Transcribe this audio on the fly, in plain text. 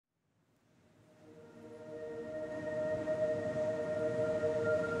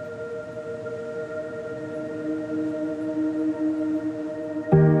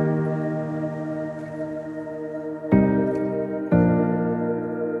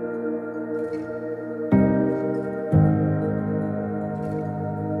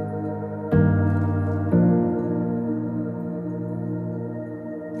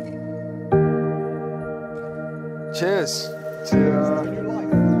Cheers to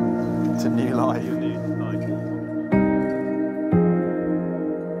new life.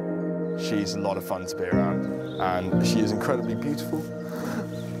 She's a lot of fun to be around, and she is incredibly beautiful.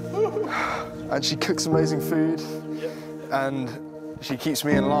 And she cooks amazing food, and she keeps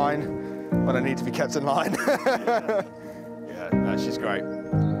me in line when I need to be kept in line. Yeah, no, she's great.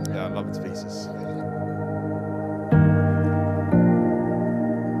 Yeah, I love her to pieces.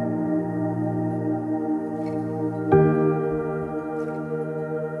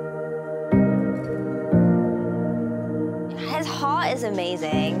 His heart is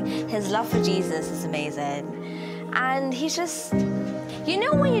amazing. His love for Jesus is amazing. And he's just, you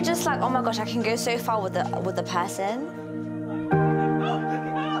know when you're just like, oh my gosh, I can go so far with the person?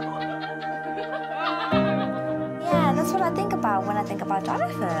 Yeah, that's what I think about when I think about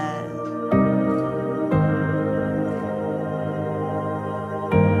Jonathan.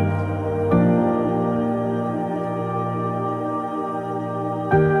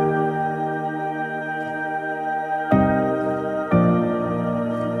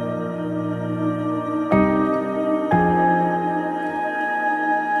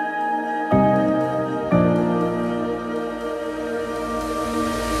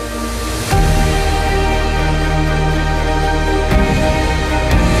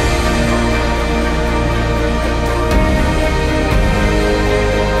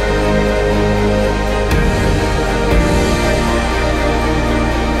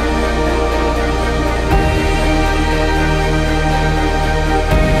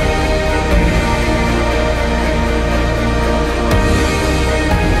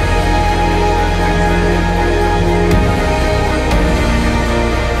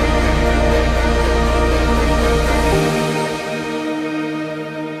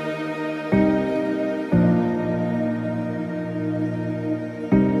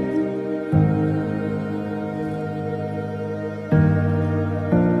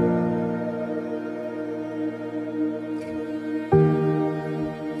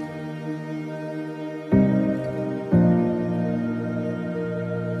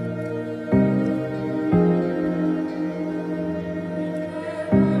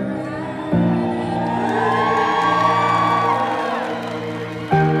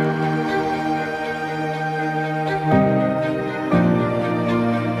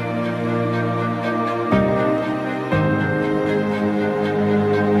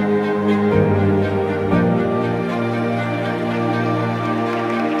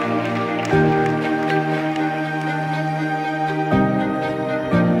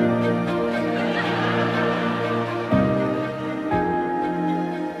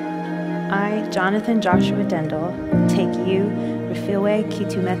 Jonathan Joshua Dendle, take you, Refiloe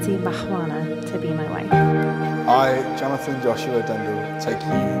Kitumeti Mahwana, to be my wife. I, Jonathan Joshua Dendle, take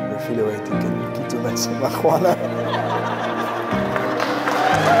you, Refiloe Kitumeti Mahwana.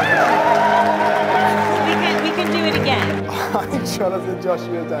 We can do it again. I, Jonathan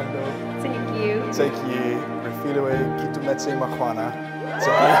Joshua Dendle, take you, Refiloe Kitumeti Mahwana,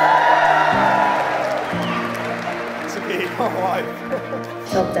 to be my wife.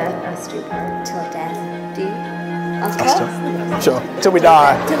 Till death us do part. Till death do us part? Sure. Till we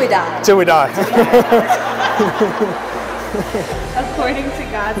die. Till we die. Till we die. According to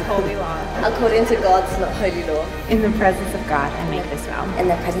God's holy law. According to God's holy law. In the presence of God, I make this vow. In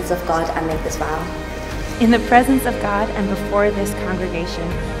the presence of God, I make this vow. In the presence of God and before this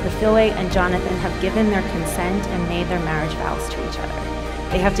congregation, Refiloe and Jonathan have given their consent and made their marriage vows to each other.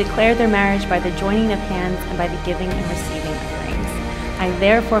 They have declared their marriage by the joining of hands and by the giving and receiving of rings. I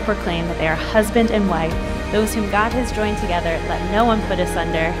therefore proclaim that they are husband and wife, those whom God has joined together, let no one put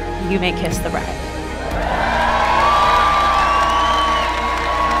asunder. You may kiss the bride.